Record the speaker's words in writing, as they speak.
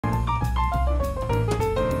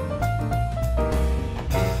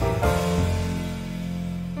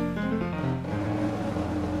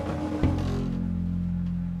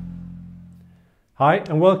Hi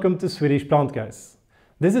and welcome to Swedish Plant Guys.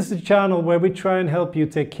 This is the channel where we try and help you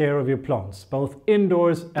take care of your plants, both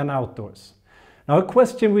indoors and outdoors. Now, a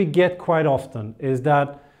question we get quite often is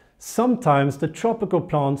that sometimes the tropical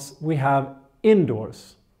plants we have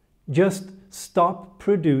indoors just stop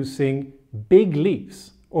producing big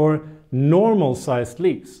leaves or normal sized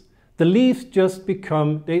leaves. The leaves just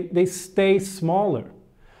become, they stay smaller.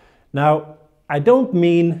 Now, I don't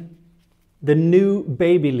mean the new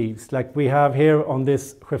baby leaves like we have here on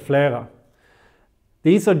this Schefflera.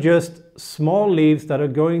 These are just small leaves that are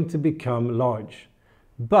going to become large.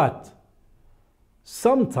 But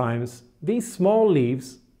sometimes these small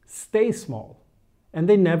leaves stay small and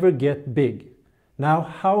they never get big. Now,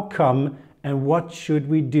 how come and what should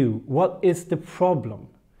we do? What is the problem?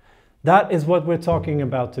 That is what we're talking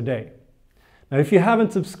about today. Now, if you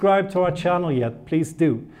haven't subscribed to our channel yet, please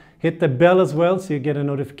do. Hit the bell as well so you get a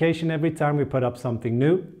notification every time we put up something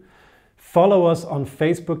new. Follow us on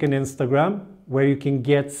Facebook and Instagram, where you can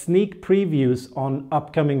get sneak previews on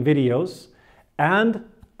upcoming videos and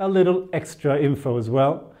a little extra info as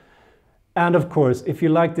well. And of course, if you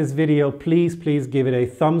like this video, please give it a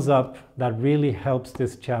thumbs up. That really helps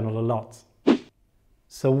this channel a lot.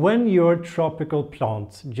 So when your tropical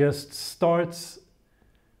plant just starts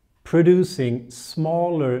producing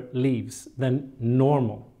smaller leaves than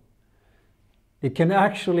normal, it can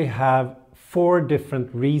actually have 4 different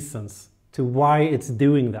reasons to why it's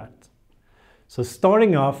doing that. So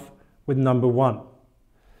starting off with number 1.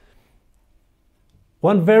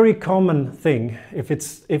 One very common thing,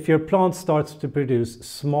 if your plant starts to produce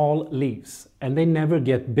small leaves and they never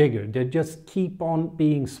get bigger, they just keep on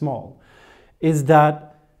being small, is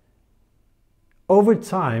that over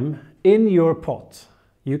time in your pot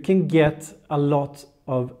you can get a lot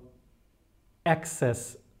of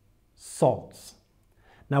excess salts.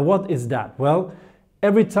 Now, what is that? Well,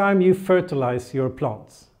 every time you fertilize your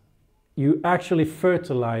plants, you actually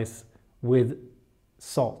fertilize with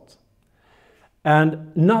salt.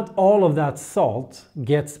 And not all of that salt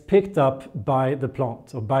gets picked up by the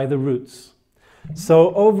plant or by the roots.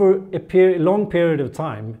 So over a long period of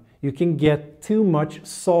time, you can get too much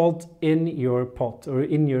salt in your pot or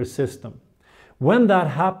in your system. When that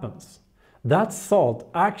happens, that salt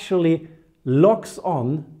actually locks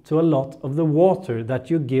on to a lot of the water that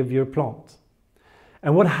you give your plant.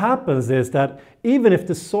 And what happens is that even if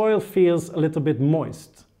the soil feels a little bit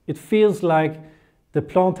moist, it feels like the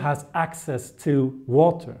plant has access to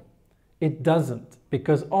water. It doesn't,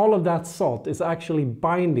 because all of that salt is actually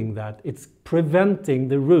binding that. It's preventing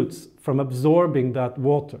the roots from absorbing that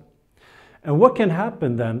water. And what can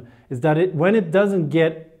happen then is that when it doesn't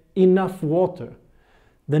get enough water,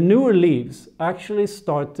 the newer leaves actually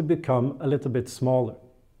start to become a little bit smaller.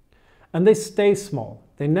 And they stay small.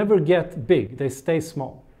 They never get big, they stay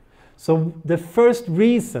small. So the first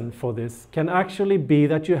reason for this can actually be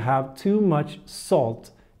that you have too much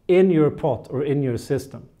salt in your pot or in your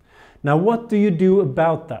system. Now, what do you do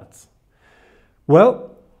about that?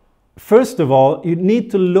 Well, first of all, you need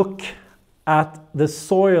to look at the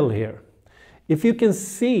soil here. If you can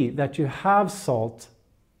see that you have salt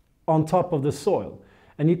on top of the soil,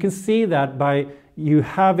 and you can see that by you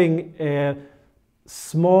having a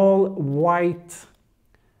small white,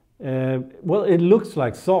 well, it looks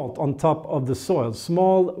like salt on top of the soil,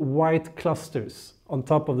 small white clusters on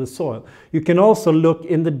top of the soil. You can also look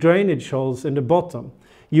in the drainage holes in the bottom.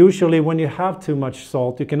 Usually when you have too much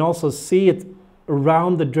salt, you can also see it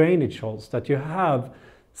around the drainage holes, that you have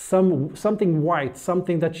something white,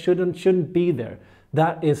 something that shouldn't be there.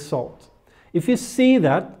 That is salt. If you see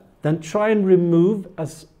that, then try and remove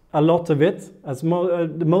a lot of it,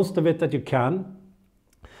 the most of it that you can.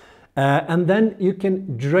 And then you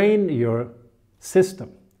can drain your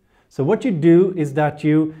system. So what you do is that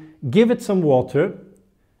you give it some water,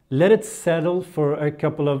 let it settle for a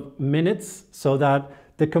couple of minutes so that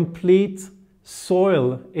the complete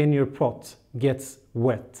soil in your pot gets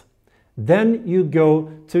wet. Then you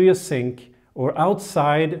go to your sink or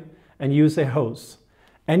outside and use a hose.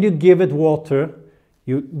 And you give it water.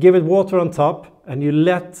 You give it water on top and you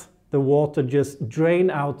let the water just drain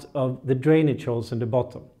out of the drainage holes in the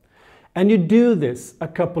bottom. And you do this a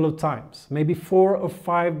couple of times, maybe 4 or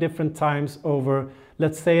 5 different times over,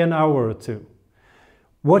 let's say, an hour or 2.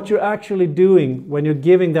 What you're actually doing when you're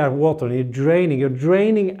giving that water and you're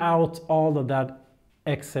draining out all of that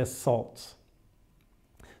excess salt.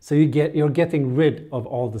 So you're getting rid of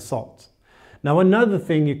all the salt. Now, another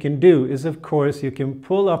thing you can do is, of course, you can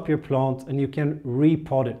pull up your plant and you can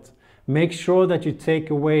repot it. Make sure that you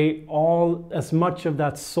take away as much of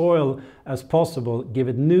that soil as possible, give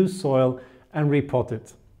it new soil and repot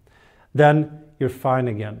it. Then you're fine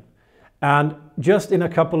again. And just in a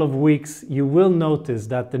couple of weeks, you will notice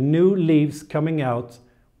that the new leaves coming out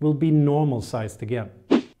will be normal sized again.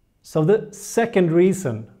 So the second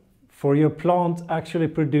reason for your plant actually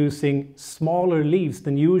producing smaller leaves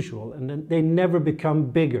than usual, and then they never become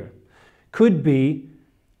bigger, could be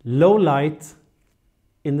low light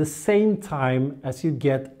in the same time as you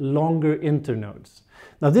get longer internodes.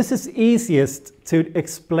 Now this is easiest to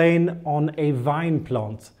explain on a vine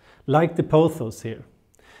plant like the pothos here.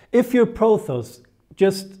 If your pothos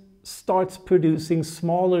just starts producing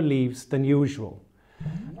smaller leaves than usual,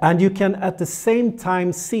 and you can at the same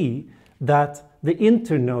time see that the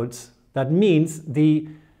internodes, that means the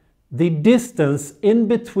distance in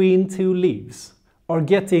between two leaves, are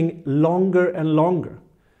getting longer and longer.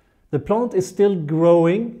 The plant is still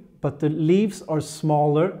growing, but the leaves are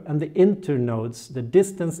smaller and the internodes, the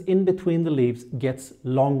distance in between the leaves, gets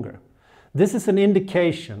longer. This is an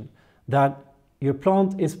indication that your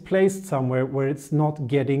plant is placed somewhere where it's not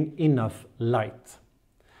getting enough light.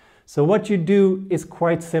 So what you do is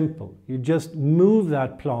quite simple. You just move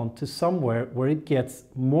that plant to somewhere where it gets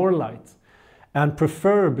more light, and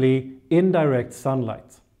preferably indirect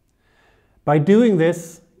sunlight. By doing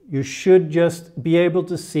this, you should just be able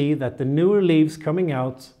to see that the newer leaves coming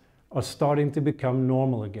out are starting to become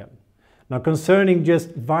normal again. Now concerning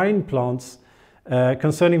vine plants,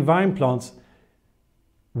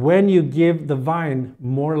 when you give the vine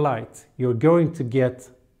more light, you're going to get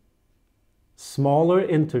smaller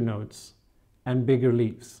internodes and bigger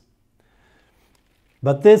leaves.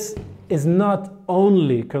 But this is not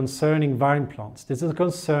only concerning vine plants, this is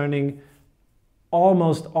concerning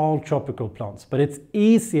almost all tropical plants, but it's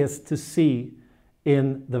easiest to see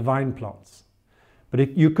in the vine plants.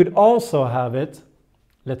 But you could also have it,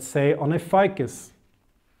 let's say, on a ficus,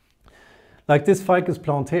 like this ficus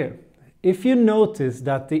plant here. If you notice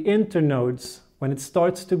that the internodes, when it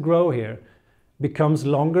starts to grow here, becomes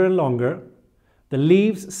longer and longer, the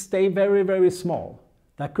leaves stay very, very small.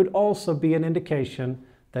 That could also be an indication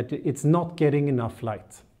that it's not getting enough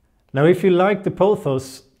light. Now, if you like the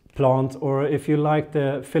pothos plant, or if you like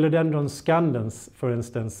the Philodendron scandens, for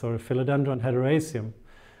instance, or Philodendron hederaceum,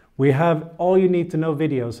 we have all you need to know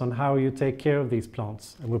videos on how you take care of these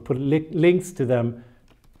plants, and we'll put links to them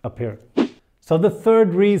up here. So the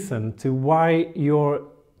third reason to why your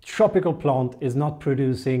tropical plant is not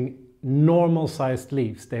producing normal sized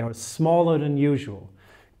leaves, they are smaller than usual,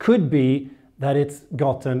 could be that it's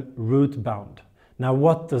gotten root bound. Now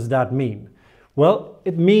what does that mean? Well,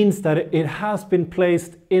 it means that it has been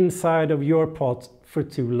placed inside of your pot for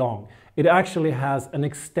too long. It actually has an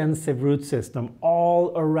extensive root system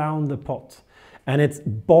all around the pot, and it's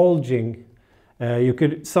bulging. You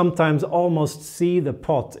could sometimes almost see the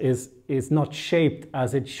pot is not shaped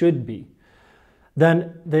as it should be.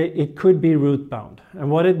 Then it could be root bound. And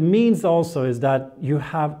what it means also is that you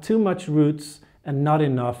have too much roots and not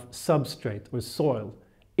enough substrate or soil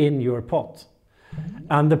in your pot.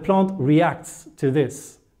 And the plant reacts to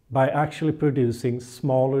this by actually producing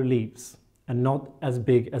smaller leaves and not as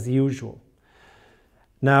big as usual.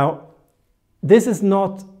 Now, this is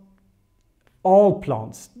not all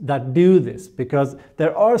plants that do this, because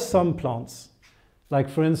there are some plants, like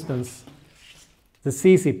for instance, the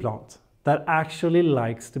CC plant, that actually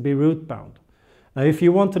likes to be root bound. Now, if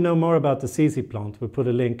you want to know more about the CC plant, we'll put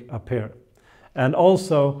a link up here. And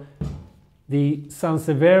also, the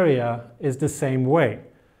Sansevieria is the same way.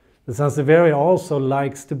 The Sansevieria also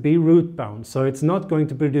likes to be root bound, so it's not going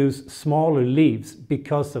to produce smaller leaves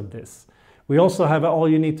because of this. We also have an all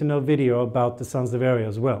you need to know video about the Sansevieria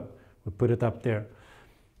as well. We'll put it up there.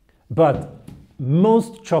 But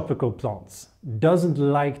most tropical plants doesn't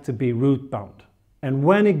like to be root bound. And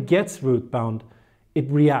when it gets root bound, it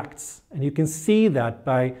reacts. And you can see that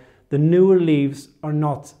by the newer leaves are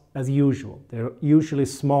not as usual. They're usually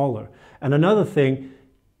smaller. And another thing,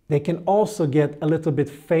 they can also get a little bit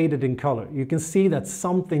faded in color. You can see that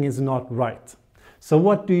something is not right. So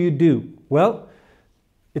what do you do? Well,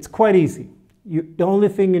 it's quite easy. The only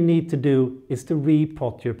thing you need to do is to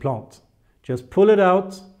repot your plant. Just pull it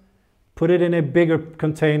out, put it in a bigger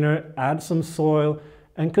container, add some soil,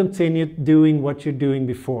 and continue doing what you're doing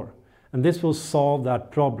before. And this will solve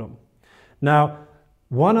that problem. Now,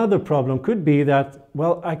 one other problem could be that,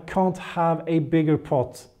 well, I can't have a bigger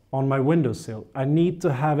pot on my windowsill. I need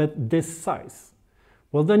to have it this size.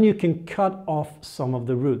 Well, then you can cut off some of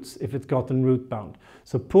the roots if it's gotten root bound.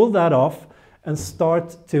 So pull that off and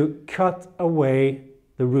start to cut away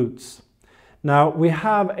the roots. Now, we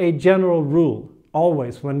have a general rule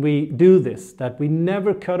always when we do this, that we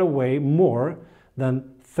never cut away more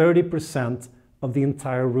than 30% of the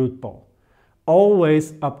entire root ball.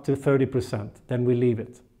 Always up to 30%, then we leave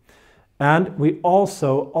it. And we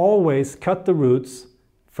also always cut the roots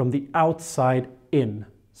from the outside in,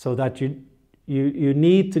 so that you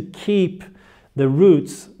need to keep the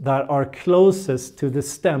roots that are closest to the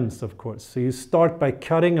stems, of course. So you start by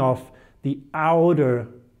cutting off the outer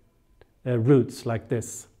roots like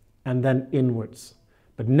this, and then inwards,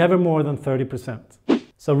 but never more than 30%.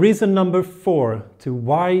 So reason number 4 to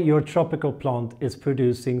why your tropical plant is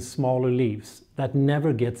producing smaller leaves that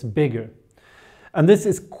never gets bigger. And this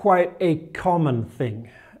is quite a common thing.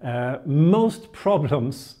 Most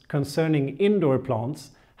problems concerning indoor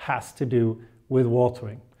plants has to do with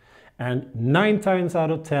watering. And 9 times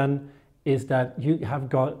out of 10 is that you have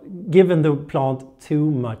given the plant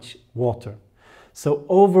too much water. So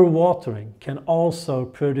overwatering can also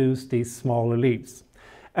produce these smaller leaves.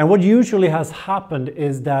 And what usually has happened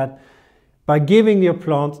is that by giving your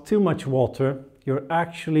plant too much water, you're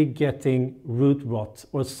actually getting root rot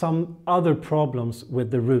or some other problems with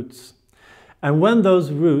the roots. And when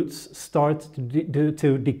those roots start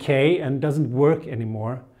to decay and doesn't work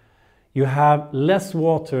anymore, you have less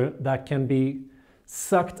water that can be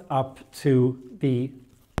sucked up to the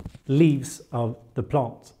leaves of the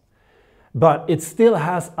plant. But it still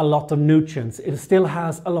has a lot of nutrients, it still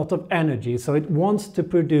has a lot of energy, so it wants to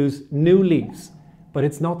produce new leaves, but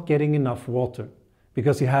it's not getting enough water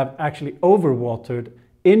because you have actually overwatered,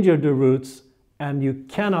 injured the roots, and you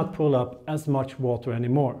cannot pull up as much water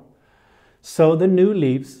anymore. So the new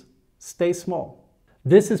leaves stay small.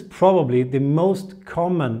 This is probably the most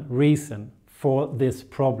common reason for this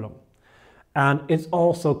problem. And it's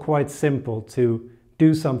also quite simple to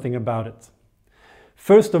do something about it.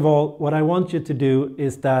 First of all, what I want you to do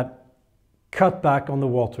is that cut back on the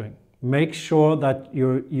watering. Make sure that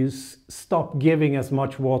you stop giving as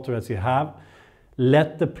much water as you have.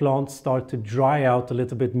 Let the plant start to dry out a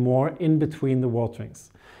little bit more in between the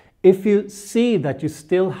waterings. If you see that you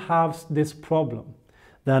still have this problem,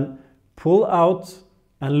 then pull out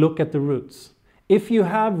and look at the roots. If you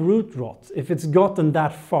have root rot, if it's gotten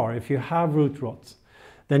that far, if you have root rot,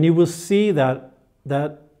 then you will see that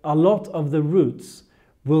a lot of the roots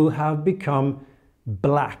will have become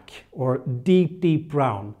black or deep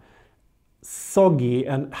brown, soggy,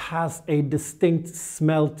 and has a distinct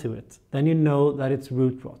smell to it. Then you know that it's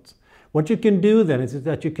root rot. What you can do then is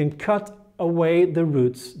that you can cut away the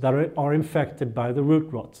roots that are infected by the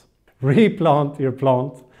root rot. Replant your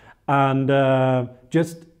plant and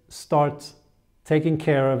just start taking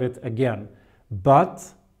care of it again.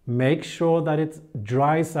 But make sure that it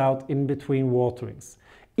dries out in between waterings.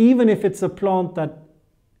 Even if it's a plant that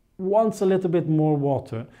wants a little bit more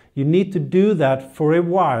water, you need to do that for a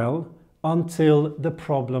while until the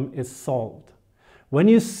problem is solved. When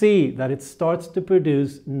you see that it starts to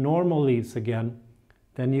produce normal leaves again,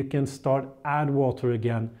 then you can start add water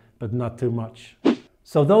again, but not too much.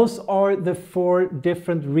 So those are the 4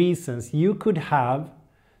 different reasons you could have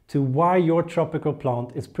to why your tropical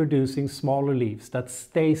plant is producing smaller leaves that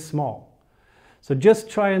stay small. So just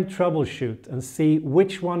try and troubleshoot and see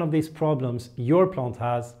which one of these problems your plant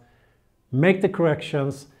has. Make the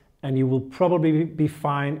corrections and you will probably be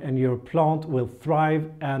fine and your plant will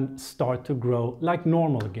thrive and start to grow like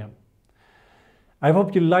normal again. I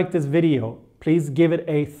hope you liked this video. Please give it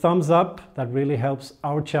a thumbs up. That really helps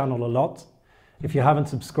our channel a lot. If you haven't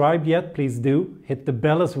subscribed yet, please do. Hit the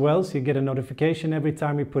bell as well so you get a notification every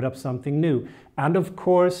time we put up something new. And of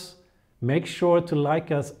course, make sure to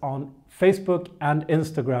like us on Facebook and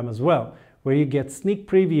Instagram as well, where you get sneak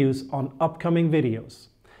previews on upcoming videos.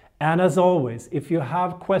 And as always, if you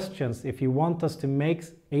have questions, if you want us to make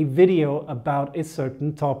a video about a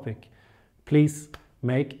certain topic, please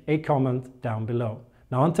make a comment down below.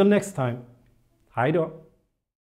 Now until next time, hej då!